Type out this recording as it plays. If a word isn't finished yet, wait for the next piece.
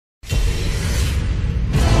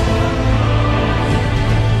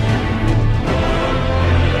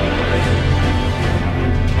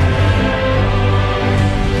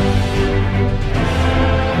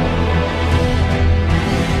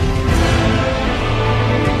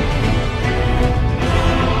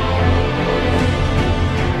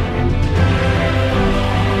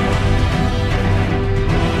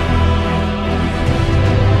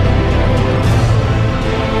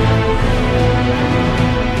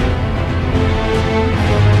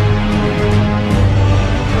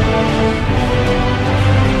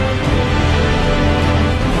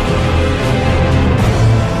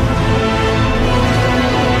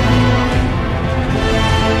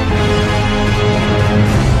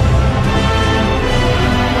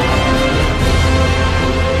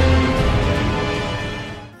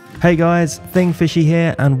Hey guys, Thingfishy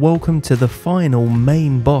here and welcome to the final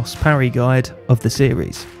main boss parry guide of the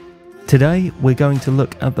series. Today we're going to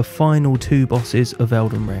look at the final two bosses of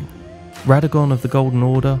Elden Ring, Radagon of the Golden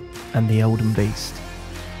Order and the Elden Beast.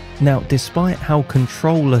 Now, despite how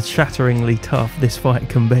controller-shatteringly tough this fight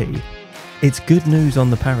can be, it's good news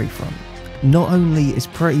on the parry front. Not only is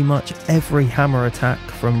pretty much every hammer attack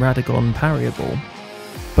from Radagon parryable,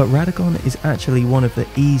 but Radagon is actually one of the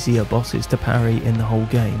easier bosses to parry in the whole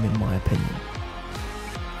game, in my opinion.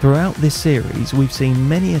 Throughout this series, we've seen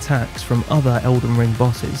many attacks from other Elden Ring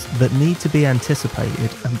bosses that need to be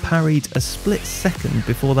anticipated and parried a split second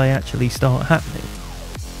before they actually start happening.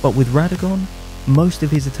 But with Radagon, most of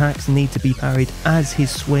his attacks need to be parried as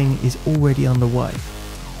his swing is already underway,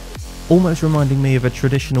 almost reminding me of a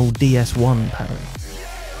traditional DS1 parry.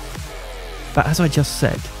 But as I just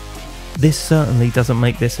said, this certainly doesn't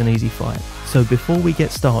make this an easy fight, so before we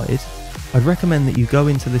get started, I'd recommend that you go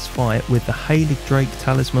into this fight with the Halig Drake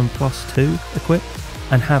Talisman +2 equipped,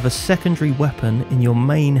 and have a secondary weapon in your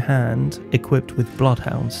main hand equipped with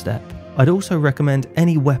Bloodhound Step. I'd also recommend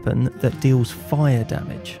any weapon that deals fire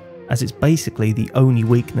damage, as it's basically the only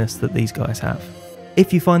weakness that these guys have.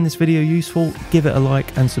 If you find this video useful, give it a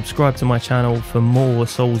like and subscribe to my channel for more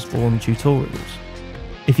Soulsborne tutorials.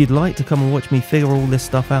 If you'd like to come and watch me figure all this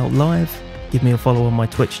stuff out live, give me a follow on my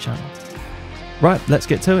Twitch channel. Right, let's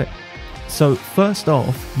get to it. So first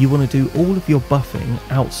off, you want to do all of your buffing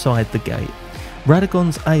outside the gate.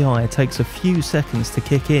 Radagon's AI takes a few seconds to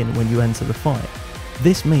kick in when you enter the fight.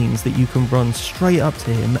 This means that you can run straight up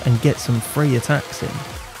to him and get some free attacks in.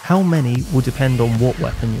 How many will depend on what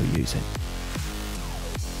weapon you're using.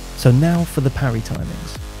 So now for the parry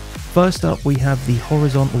timings. First up we have the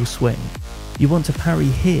horizontal swing. You want to parry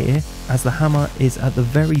here as the hammer is at the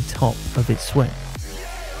very top of its swing.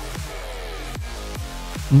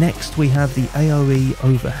 Next we have the AoE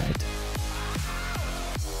overhead.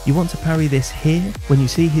 You want to parry this here when you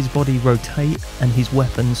see his body rotate and his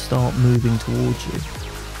weapons start moving towards you.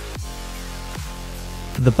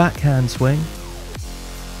 For the backhand swing,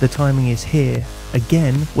 the timing is here,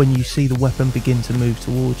 again when you see the weapon begin to move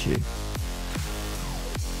towards you.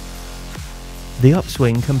 The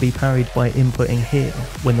upswing can be parried by inputting here,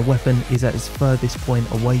 when the weapon is at its furthest point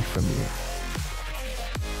away from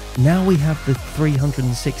you. Now we have the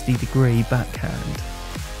 360-degree backhand.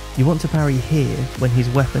 You want to parry here when his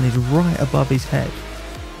weapon is right above his head.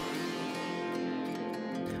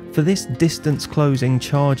 For this distance closing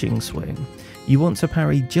charging swing, you want to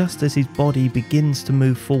parry just as his body begins to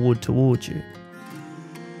move forward towards you.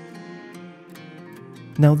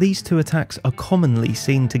 Now these two attacks are commonly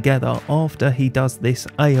seen together after he does this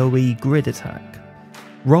AoE grid attack.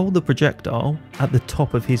 Roll the projectile at the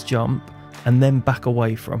top of his jump and then back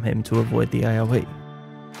away from him to avoid the AoE.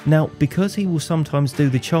 Now because he will sometimes do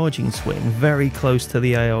the charging swing very close to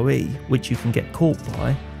the AoE, which you can get caught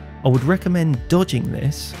by, I would recommend dodging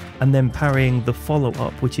this and then parrying the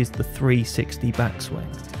follow-up, which is the 360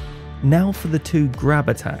 backswing. Now for the two grab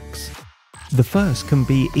attacks. The first can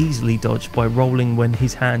be easily dodged by rolling when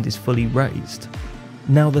his hand is fully raised.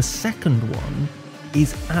 Now the second one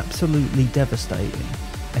is absolutely devastating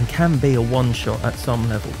and can be a one-shot at some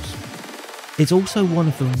levels. It's also one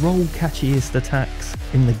of the roll catchiest attacks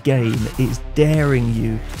in the game. It's daring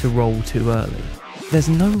you to roll too early. There's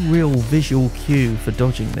no real visual cue for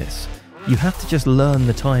dodging this. You have to just learn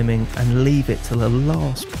the timing and leave it till the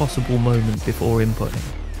last possible moment before inputting.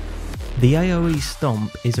 The AoE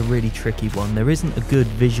stomp is a really tricky one. There isn't a good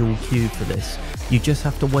visual cue for this. You just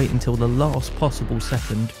have to wait until the last possible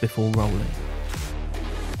second before rolling.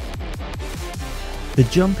 The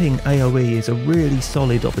jumping AoE is a really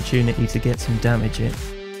solid opportunity to get some damage in.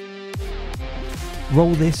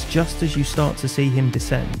 Roll this just as you start to see him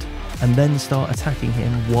descend, and then start attacking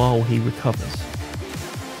him while he recovers.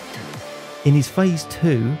 In his phase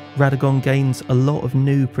 2, Radagon gains a lot of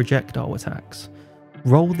new projectile attacks.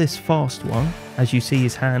 Roll this fast one as you see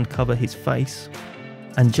his hand cover his face,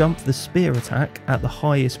 and jump the spear attack at the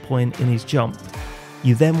highest point in his jump.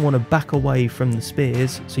 You then want to back away from the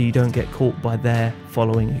spears so you don't get caught by their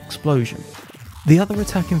following explosion. The other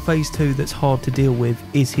attack in phase 2 that's hard to deal with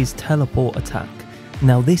is his teleport attack.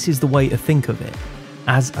 Now this is the way to think of it,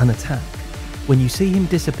 as an attack. When you see him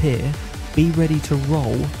disappear, be ready to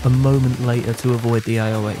roll a moment later to avoid the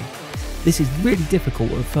AoE. This is really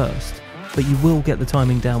difficult at first, but you will get the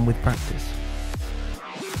timing down with practice.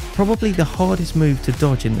 Probably the hardest move to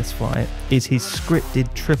dodge in this fight is his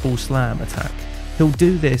scripted triple slam attack. He'll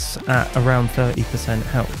do this at around 30%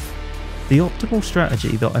 health. The optimal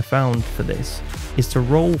strategy that I found for this is to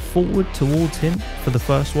roll forward towards him for the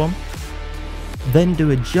first one, Then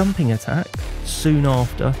do a jumping attack soon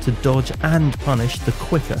after to dodge and punish the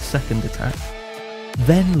quicker second attack.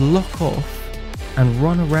 Then lock off and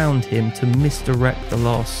run around him to misdirect the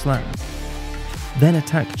last slam. Then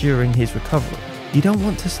attack during his recovery. You don't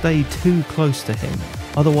want to stay too close to him,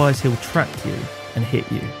 otherwise he'll track you and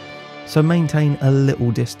hit you. So maintain a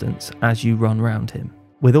little distance as you run round him.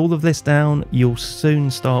 With all of this down, you'll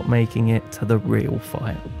soon start making it to the real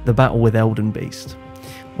fight, the battle with Elden Beast.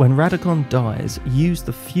 When Radagon dies, use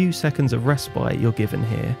the few seconds of respite you're given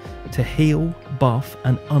here to heal, buff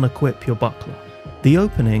and unequip your buckler. The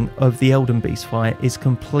opening of the Elden Beast fight is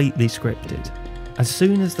completely scripted. As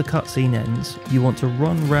soon as the cutscene ends, you want to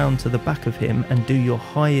run round to the back of him and do your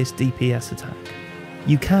highest DPS attack.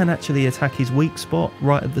 You can actually attack his weak spot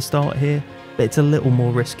right at the start here, but it's a little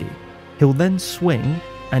more risky. He'll then swing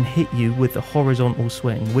and hit you with the horizontal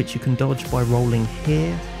swing, which you can dodge by rolling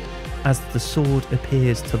here as the sword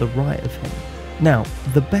appears to the right of him. Now,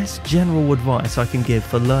 the best general advice I can give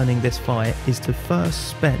for learning this fight is to first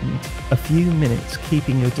spend a few minutes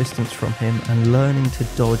keeping your distance from him and learning to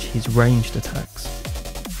dodge his ranged attacks.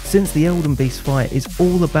 Since the Elden Beast fight is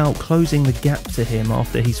all about closing the gap to him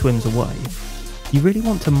after he swims away, you really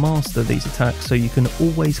want to master these attacks so you can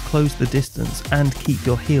always close the distance and keep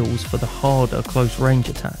your heals for the harder close range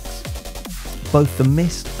attacks. Both the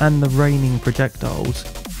mist and the raining projectiles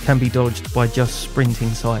can be dodged by just sprinting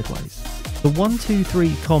sideways. The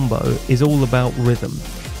 1-2-3 combo is all about rhythm.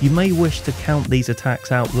 You may wish to count these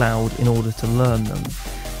attacks out loud in order to learn them.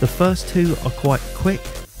 The first two are quite quick,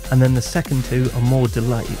 and then the second two are more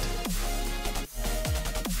delayed.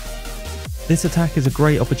 This attack is a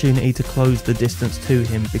great opportunity to close the distance to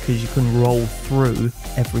him because you can roll through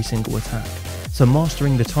every single attack. So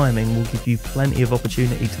mastering the timing will give you plenty of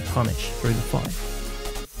opportunity to punish through the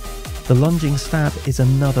fight. The lunging stab is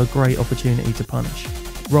another great opportunity to punish.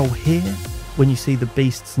 Roll here when you see the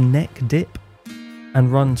beast's neck dip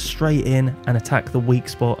and run straight in and attack the weak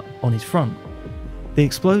spot on his front. The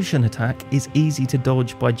explosion attack is easy to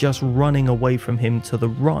dodge by just running away from him to the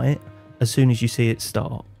right as soon as you see it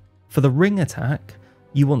start. For the ring attack,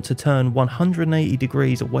 you want to turn 180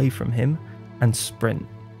 degrees away from him and sprint.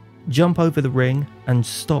 Jump over the ring and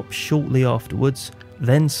stop shortly afterwards,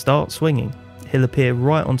 then start swinging. He'll appear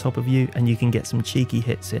right on top of you and you can get some cheeky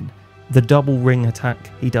hits in. The double ring attack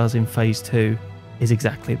he does in phase 2 is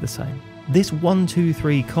exactly the same. This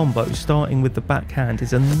 1-2-3 combo starting with the backhand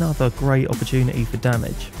is another great opportunity for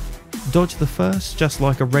damage. Dodge the first just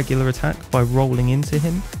like a regular attack by rolling into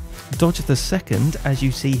him. Dodge the second as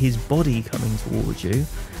you see his body coming towards you,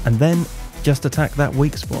 and then just attack that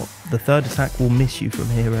weak spot. The third attack will miss you from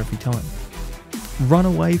here every time. Run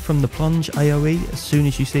away from the plunge AoE as soon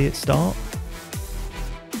as you see it start.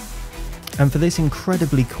 And for this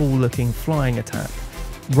incredibly cool looking flying attack,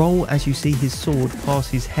 roll as you see his sword pass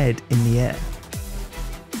his head in the air.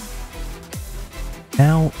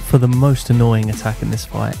 Now for the most annoying attack in this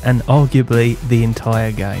fight, and arguably the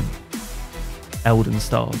entire game. Elden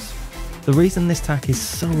Stars. The reason this attack is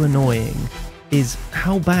so annoying is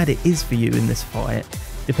how bad it is for you in this fight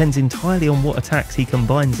depends entirely on what attacks he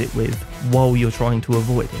combines it with while you're trying to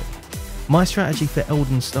avoid it. My strategy for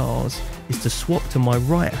Elden Stars is to swap to my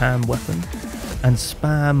right hand weapon and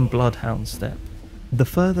spam Bloodhound Step. The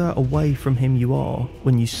further away from him you are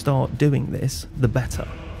when you start doing this, the better.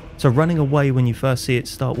 So running away when you first see it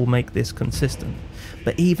start will make this consistent.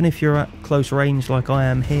 But even if you're at close range like I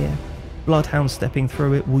am here, Bloodhound stepping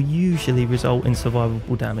through it will usually result in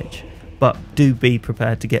survivable damage. But do be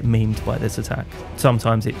prepared to get memed by this attack.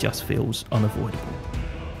 Sometimes it just feels unavoidable.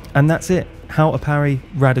 And that's it, how to parry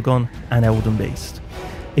Radagon and Elden Beast.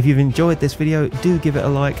 If you've enjoyed this video, do give it a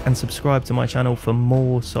like and subscribe to my channel for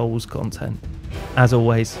more Souls content. As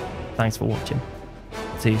always, thanks for watching.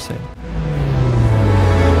 See you soon.